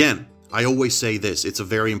 Again, I always say this. It's a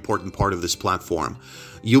very important part of this platform.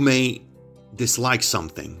 You may dislike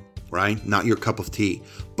something, right? Not your cup of tea.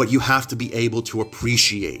 But you have to be able to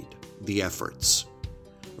appreciate the efforts,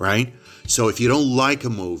 right? So if you don't like a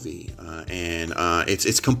movie and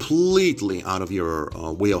it's completely out of your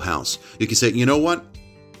wheelhouse, you can say, you know what?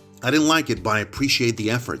 I didn't like it, but I appreciate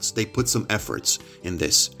the efforts. They put some efforts in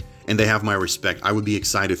this, and they have my respect. I would be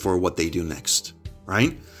excited for what they do next,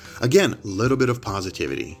 right? Again, a little bit of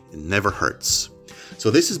positivity. It never hurts. So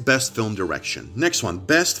this is Best Film Direction. Next one,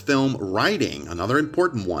 Best Film Writing, another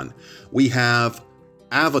important one. We have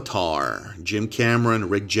Avatar, Jim Cameron,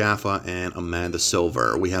 Rick Jaffa, and Amanda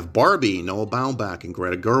Silver. We have Barbie, Noah Baumbach, and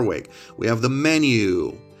Greta Gerwig. We have The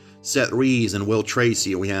Menu, Seth Rees and Will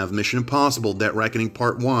Tracy. We have Mission Impossible, Dead Reckoning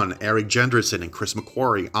Part 1, Eric Jendresen and Chris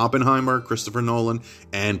McQuarrie. Oppenheimer, Christopher Nolan,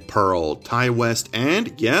 and Pearl. Ty West,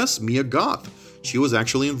 and yes, Mia Goth. She was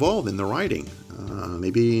actually involved in the writing.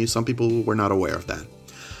 Maybe some people were not aware of that.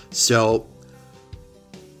 So,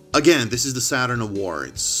 again, this is the Saturn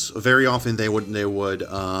Awards. Very often they would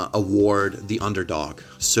award the underdog.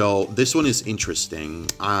 So this one is interesting.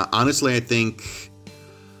 Honestly, I think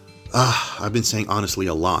I've been saying honestly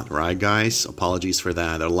a lot, right, guys? Apologies for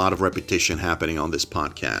that. A lot of repetition happening on this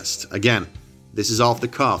podcast. Again, this is off the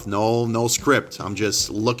cuff. No script. I'm just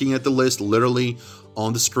looking at the list literally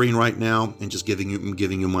on the screen right now and just giving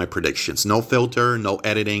you my predictions. No filter, no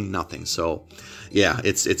editing, nothing. So, yeah,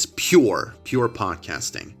 it's pure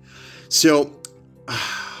podcasting. So,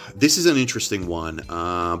 this is an interesting one,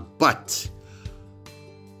 but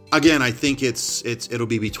Again, I think it'll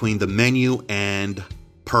be between The Menu and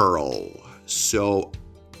Pearl. So,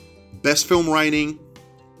 best film writing,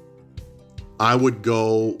 I would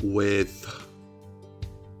go with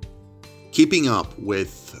keeping up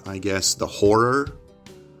with, I guess, the horror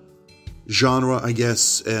genre,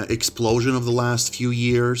 explosion of the last few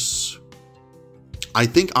years. I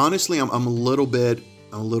think, honestly, I'm a little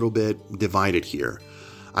bit divided here.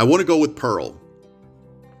 I want to go with Pearl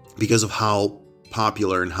because of how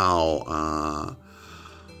popular and how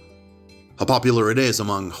popular it is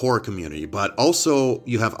among horror community. But also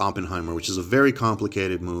you have Oppenheimer, which is a very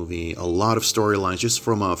complicated movie, a lot of storylines. Just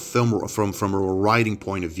from a film, from a writing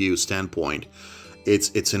standpoint,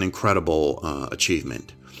 it's an incredible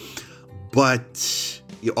achievement. But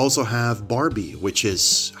you also have Barbie, which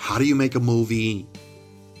is, how do you make a movie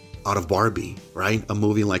out of Barbie, right? A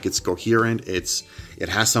movie like it's coherent, it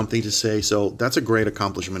has something to say. So that's a great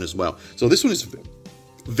accomplishment as well. So this one is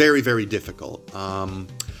very, very difficult.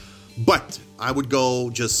 But I would go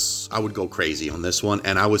crazy on this one,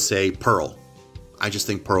 and I would say Pearl. I just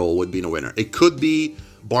think Pearl would be the winner. It could be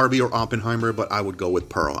Barbie or Oppenheimer, but I would go with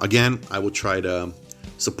Pearl. Again, I would try to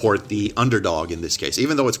support the underdog in this case,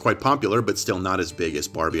 even though it's quite popular, but still not as big as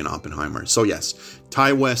Barbie and Oppenheimer. So yes,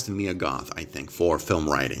 Ty West and Mia Goth, I think, for film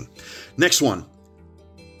writing. Next one,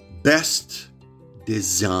 best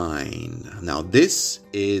design. Now this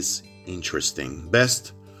is interesting.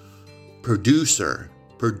 Best production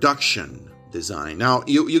design. Now,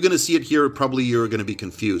 you're going to see it here. Probably you're going to be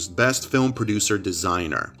confused. Best film producer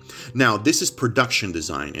designer. Now, this is production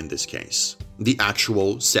design in this case. The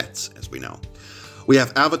actual sets, as we know. We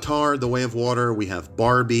have Avatar, The Way of Water. We have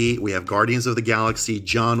Barbie. We have Guardians of the Galaxy,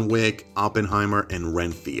 John Wick, Oppenheimer, and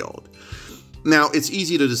Renfield. Now, it's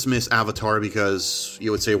easy to dismiss Avatar because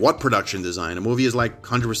you would say, what production design? A movie is like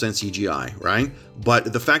 100% CGI, right?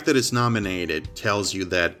 But the fact that it's nominated tells you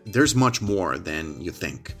that there's much more than you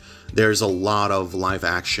think. There's a lot of live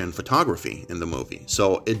action photography in the movie.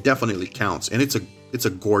 So it definitely counts. And it's a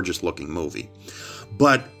gorgeous looking movie.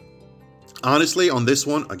 But honestly, on this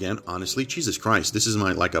one, again, Jesus Christ, this is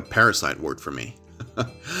like a parasite word for me.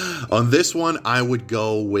 On this one, I would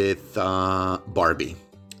go with Barbie.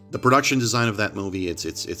 The production design of that movie,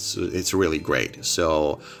 it's really great.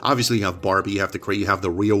 So obviously you have Barbie, you have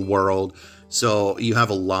the real world. So you have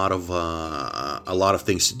a lot of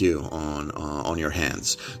things to do on your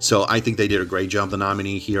hands. So I think they did a great job. The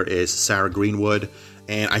nominee here is Sarah Greenwood,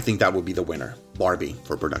 and I think that would be the winner, Barbie,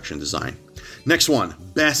 for production design. Next one,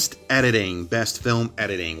 best editing, best film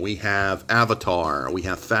editing. We have Avatar, we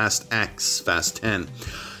have Fast X, Fast 10.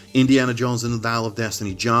 Indiana Jones and the Dial of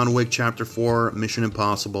Destiny, John Wick Chapter 4, Mission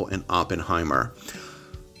Impossible, and Oppenheimer.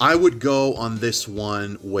 I would go on this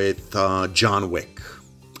one with John Wick.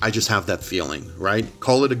 I just have that feeling, right?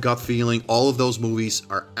 Call it a gut feeling. All of those movies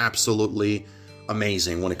are absolutely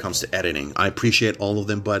amazing when it comes to editing. I appreciate all of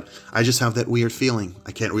them, but I just have that weird feeling.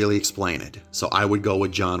 I can't really explain it. So I would go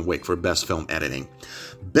with John Wick for best film editing.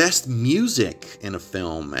 Best music in a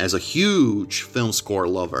film. As a huge film score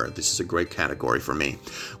lover, this is a great category for me.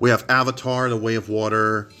 We have Avatar, The Way of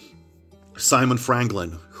Water, Simon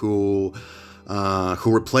Franklin, who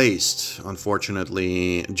replaced,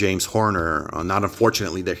 unfortunately, James Horner. Not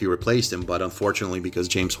unfortunately that he replaced him, but unfortunately because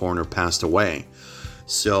James Horner passed away.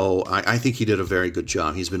 So I think he did a very good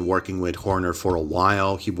job. He's been working with Horner for a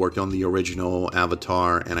while. He worked on the original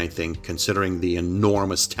Avatar, and I think considering the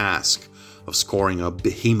enormous task of scoring a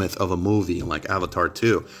behemoth of a movie like Avatar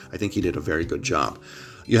 2, I think he did a very good job.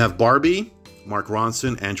 You have Barbie, Mark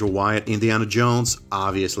Ronson, Andrew Wyatt, Indiana Jones.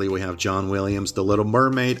 Obviously, we have John Williams, The Little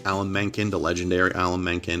Mermaid, Alan Menken, the legendary Alan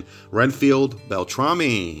Menken, Renfield,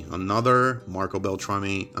 Beltrami, another Marco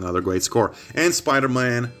Beltrami, another great score, and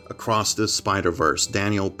Spider-Man Across the Spider-Verse,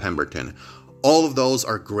 Daniel Pemberton. All of those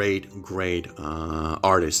are great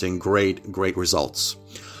artists and great results.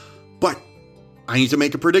 But I need to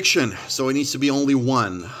make a prediction, so it needs to be only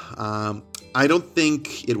one. I don't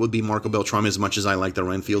think it would be Marco Beltrami as much as I like the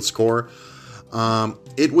Renfield score.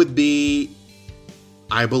 It would be,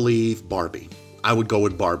 I believe, Barbie. I would go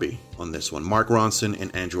with Barbie on this one. Mark Ronson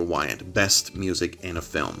and Andrew Wyatt, best music in a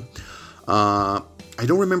film. I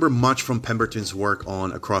don't remember much from Pemberton's work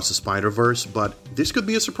on Across the Spider-Verse, but this could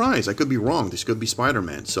be a surprise. I could be wrong. This could be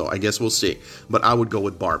Spider-Man, so I guess we'll see. But I would go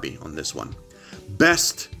with Barbie on this one.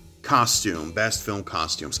 Best costume, best film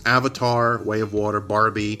costumes. Avatar, Way of Water,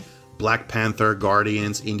 Barbie, Black Panther,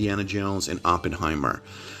 Guardians, Indiana Jones, and Oppenheimer.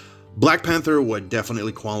 Black Panther would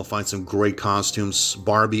definitely qualify some great costumes.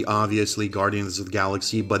 Barbie, obviously, Guardians of the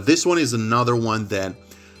Galaxy. But this one is another one that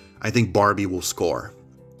I think Barbie will score.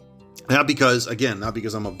 Not because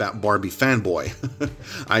I'm a Barbie fanboy.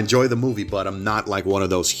 I enjoy the movie, but I'm not like one of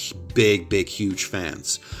those big, huge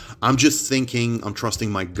fans. I'm just thinking, I'm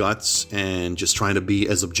trusting my guts and just trying to be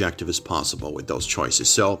as objective as possible with those choices.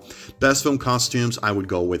 So, best film costumes, I would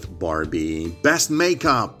go with Barbie. Best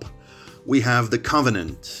makeup, we have The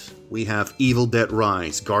Covenant. We have Evil Dead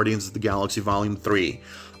Rise, Guardians of the Galaxy Volume 3,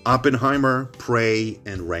 Oppenheimer, Prey,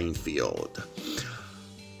 and Rainfield.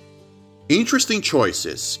 Interesting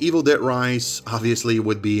choices. Evil Dead Rise obviously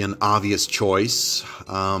would be an obvious choice.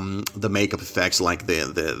 The makeup effects, like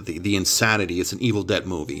the insanity. It's an Evil Dead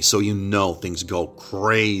movie, so you know things go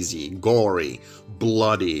crazy, gory,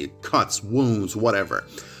 bloody, cuts, wounds, whatever.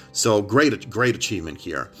 So great achievement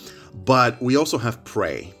here. But we also have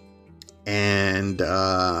Prey, and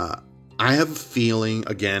I have a feeling,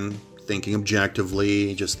 again, thinking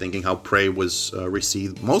objectively, just thinking how Prey was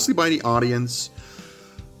received mostly by the audience,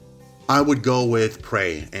 I would go with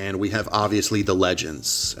Prey, and we have obviously the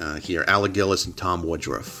legends here, Alec Gillis and Tom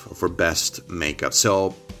Woodruff for best makeup.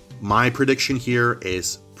 So my prediction here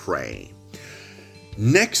is Prey.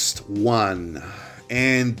 Next one,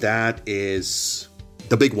 and that is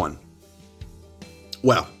the big one.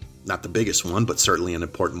 Well, not the biggest one, but certainly an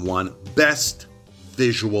important one. Best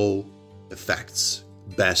visual effects,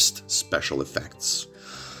 best special effects.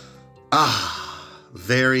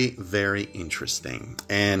 Very, very interesting.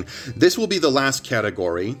 And this will be the last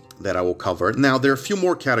category that I will cover. Now, there are a few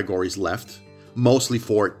more categories left, mostly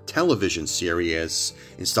for television series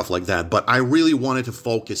and stuff like that. But I really wanted to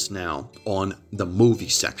focus now on the movie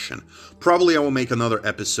section. Probably I will make another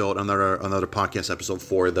episode, another podcast episode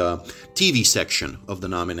for the TV section of the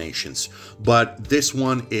nominations. But this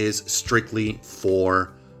one is strictly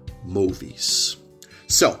for movies.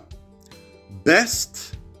 So,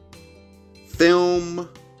 best film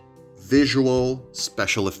visual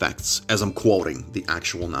special effects, as I'm quoting the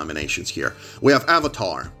actual nominations here. We have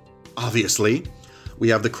Avatar, obviously. We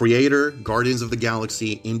have The Creator, Guardians of the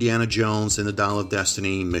Galaxy, Indiana Jones and the Dial of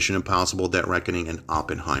Destiny, Mission Impossible, Dead Reckoning, and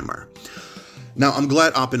Oppenheimer. Now, I'm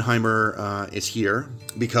glad Oppenheimer is here,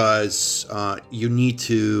 because you need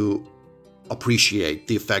to appreciate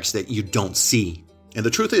the effects that you don't see. And the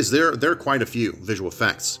truth is, there are quite a few visual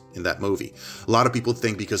effects in that movie. A lot of people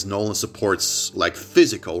think because Nolan supports like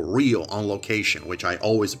physical, real, on location, which I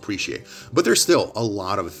always appreciate. But there's still a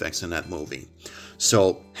lot of effects in that movie.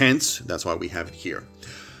 So hence, that's why we have it here.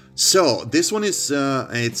 So this one is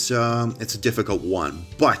it's a difficult one.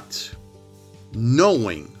 But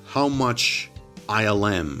knowing how much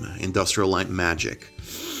ILM, Industrial Light and Magic,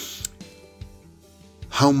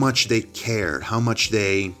 how much they cared, how much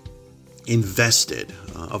they invested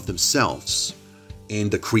of themselves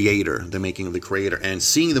in the creator, the making of the creator, and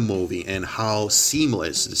seeing the movie and how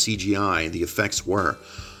seamless the CGI and the effects were.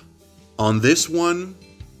 On this one,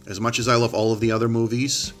 as much as I love all of the other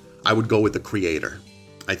movies, I would go with the creator.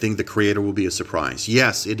 I think the creator will be a surprise.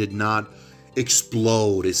 Yes, it did not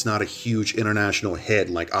explode. It's not a huge international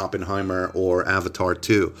hit like Oppenheimer or Avatar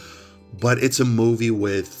 2. But it's a movie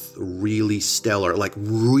with really stellar, like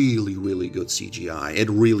really, really good CGI. It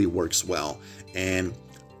really works well. And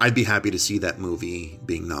I'd be happy to see that movie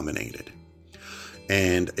being nominated.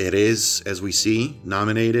 And it is, as we see,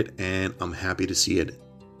 nominated, and I'm happy to see it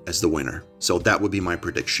as the winner. So that would be my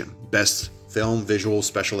prediction. Best film, visual,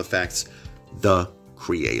 special effects, The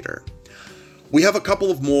Creator. We have a couple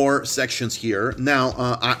of more sections here. Now,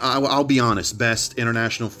 I'll be honest. Best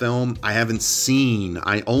international film, I haven't seen.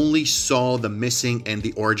 I only saw The Missing and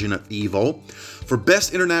The Origin of Evil. For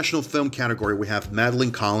best international film category, we have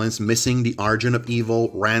Madeline Collins, Missing, The Origin of Evil,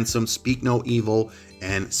 Ransom, Speak No Evil,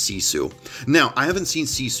 and Sisu. Now, I haven't seen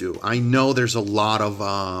Sisu. I know there's a lot of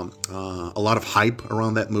hype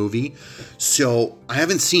around that movie, so I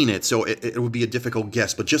haven't seen it. So it would be a difficult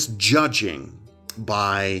guess. But just judging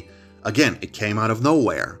by, again, it came out of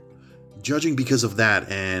nowhere. Judging because of that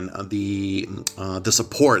and the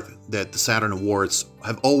support that the Saturn Awards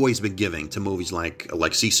have always been giving to movies like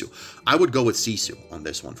Sisu, I would go with Sisu on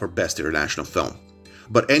this one for Best International Film.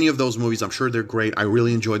 But any of those movies, I'm sure they're great. I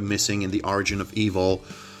really enjoyed Missing and The Origin of Evil,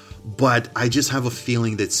 but I just have a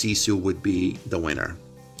feeling that Sisu would be the winner.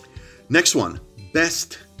 Next one,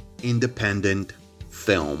 Best Independent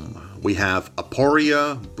Film. We have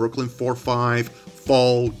Aporia, Brooklyn 4-5,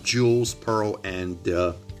 Fall, Jules, Pearl, and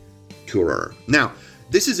Tourer. Now,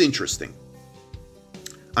 this is interesting.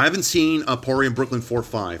 I haven't seen Aporia and Brooklyn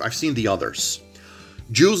 4-5. I've seen the others.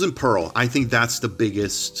 Jules and Pearl, I think that's the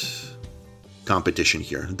biggest competition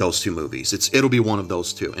here, those two movies. It'll be one of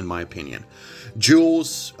those two, in my opinion.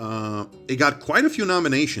 Jules, it got quite a few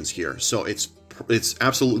nominations here, so it's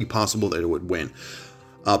absolutely possible that it would win.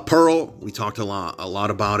 Pearl, we talked a lot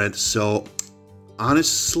about it. So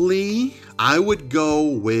honestly, I would go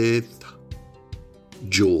with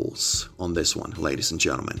Jules on this one, ladies and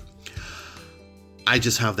gentlemen. I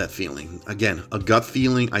just have that feeling. Again, a gut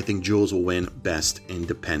feeling. I think Jules will win Best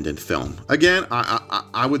Independent Film. Again,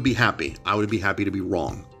 I would be happy. I would be happy to be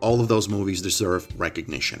wrong. All of those movies deserve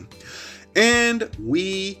recognition. And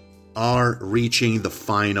we are reaching the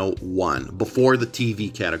final one before the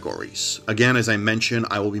TV categories. Again, as I mentioned,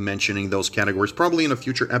 I will be mentioning those categories probably in a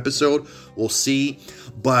future episode. We'll see.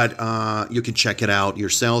 But you can check it out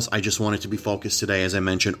yourselves. I just wanted to be focused today, as I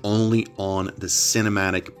mentioned, only on the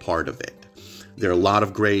cinematic part of it. There are a lot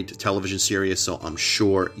of great television series, so I'm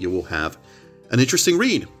sure you will have an interesting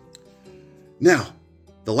read. Now,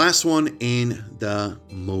 the last one in the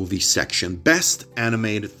movie section. Best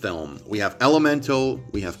Animated Film. We have Elemental,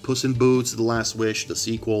 we have Puss in Boots, The Last Wish, the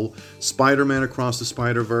sequel, Spider-Man Across the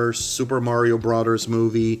Spider-Verse, Super Mario Brothers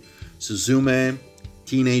movie, Suzume,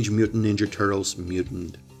 Teenage Mutant Ninja Turtles,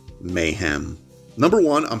 Mutant Mayhem. Number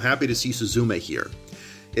one, I'm happy to see Suzume here.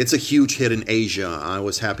 It's a huge hit in Asia. I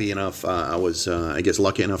was happy enough, I guess,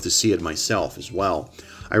 lucky enough to see it myself as well.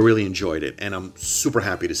 I really enjoyed it, and I'm super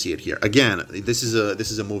happy to see it here. Again, this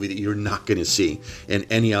is a movie that you're not going to see in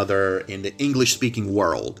the English-speaking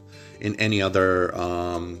world, in any other,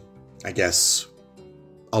 I guess,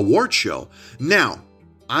 award show. Now,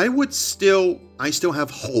 I still have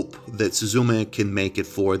hope that Suzume can make it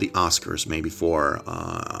for the Oscars, maybe for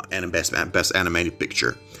Best Animated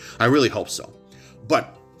Picture. I really hope so.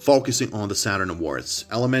 But focusing on the Saturn Awards,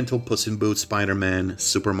 Elemental, Puss in Boots, Spider-Man,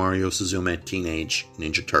 Super Mario, Suzume, Teenage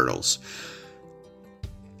Ninja Turtles.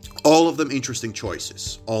 All of them interesting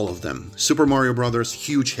choices. All of them. Super Mario Brothers,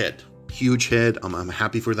 huge hit. Huge hit. I'm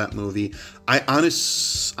happy for that movie.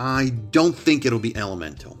 I don't think it'll be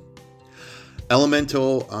Elemental.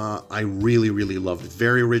 Elemental, I really, really loved it.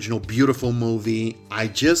 Very original, beautiful movie. I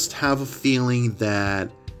just have a feeling that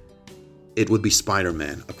it would be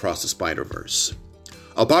Spider-Man Across the Spider-Verse.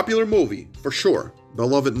 A popular movie, for sure.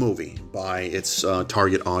 Beloved movie by its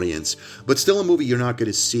target audience. But still a movie you're not going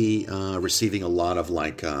to see receiving a lot of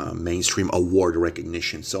mainstream award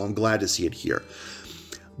recognition. So I'm glad to see it here.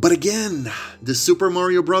 But again, the Super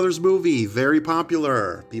Mario Brothers movie, very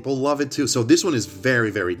popular. People love it too. So this one is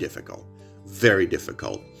very, very difficult. Very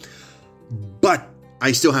difficult. But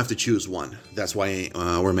I still have to choose one. That's why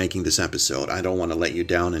we're making this episode. I don't want to let you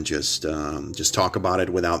down and just talk about it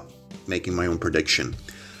without making my own prediction.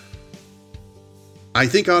 I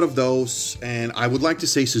think out of those, and I would like to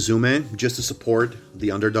say Suzume, just to support the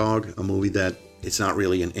underdog, a movie that it's not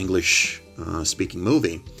really an English-speaking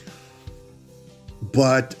movie.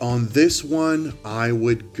 But on this one, I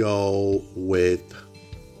would go with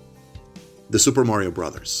the Super Mario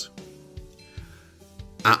Brothers.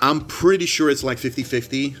 I'm pretty sure it's like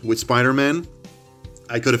 50-50 with Spider-Man.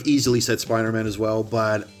 I could have easily said Spider-Man as well,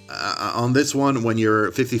 but on this one, when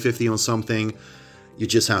you're 50-50 on something, you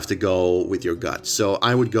just have to go with your gut. So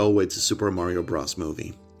I would go with the Super Mario Bros.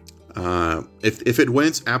 Movie. If it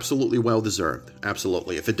wins, absolutely well-deserved.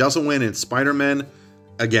 Absolutely. If it doesn't win, it's Spider-Man,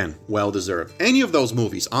 again, well-deserved. Any of those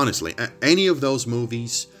movies, honestly, any of those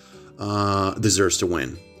movies deserves to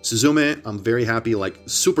win. Suzume, I'm very happy,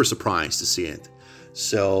 super surprised to see it.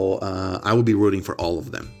 So I will be rooting for all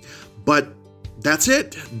of them. But that's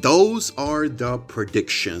it. Those are the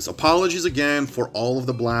predictions. Apologies again for all of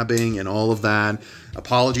the blabbing and all of that.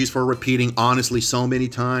 Apologies for repeating honestly so many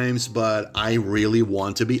times, but I really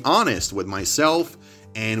want to be honest with myself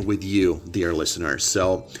and with you, dear listeners.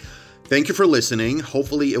 So thank you for listening.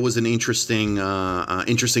 Hopefully it was an interesting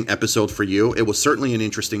episode for you. It was certainly an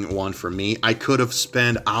interesting one for me. I could have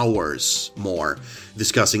spent hours more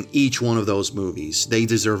discussing each one of those movies. They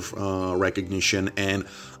deserve recognition, and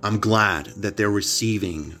I'm glad that they're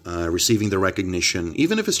receiving the recognition,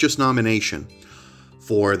 even if it's just nomination,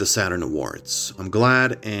 for the Saturn Awards. I'm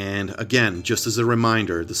glad, and again, just as a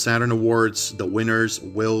reminder, the Saturn Awards, the winners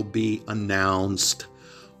will be announced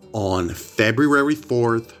on February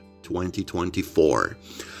 4th, 2024.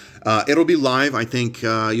 It'll be live. I think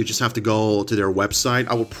you just have to go to their website.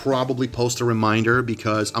 I will probably post a reminder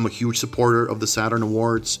because I'm a huge supporter of the Saturn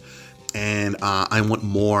Awards, and I want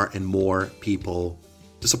more and more people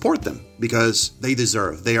to support them because they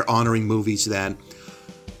deserve. They are honoring movies that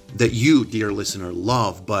you, dear listener,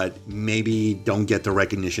 love, but maybe don't get the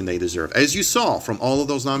recognition they deserve. As you saw from all of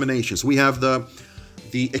those nominations, we have the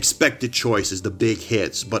expected choices, the big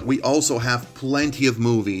hits, but we also have plenty of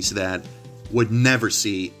movies that would never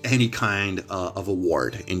see any kind of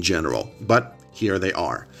award in general. But here they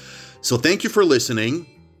are. So thank you for listening.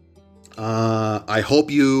 I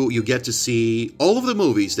hope you get to see all of the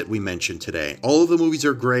movies that we mentioned today. All of the movies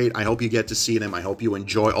are great. I hope you get to see them. I hope you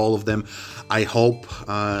enjoy all of them. I hope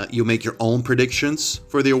you make your own predictions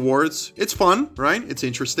for the awards. It's fun, right? It's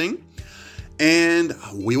interesting. And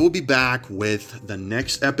we will be back with the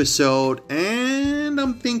next episode. And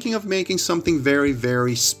I'm thinking of making something very,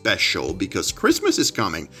 very special because Christmas is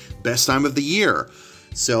coming. Best time of the year.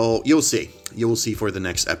 So you'll see. You will see for the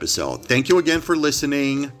next episode. Thank you again for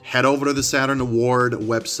listening. Head over to the Saturn Award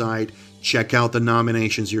website. Check out the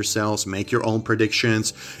nominations yourselves. Make your own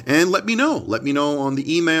predictions. And let me know. Let me know on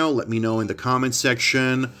the email. Let me know in the comment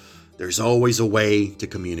section. There's always a way to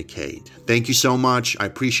communicate. Thank you so much. I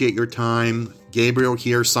appreciate your time. Gabriel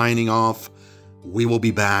here signing off. We will be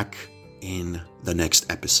back in the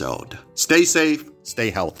next episode. Stay safe. Stay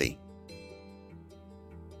healthy.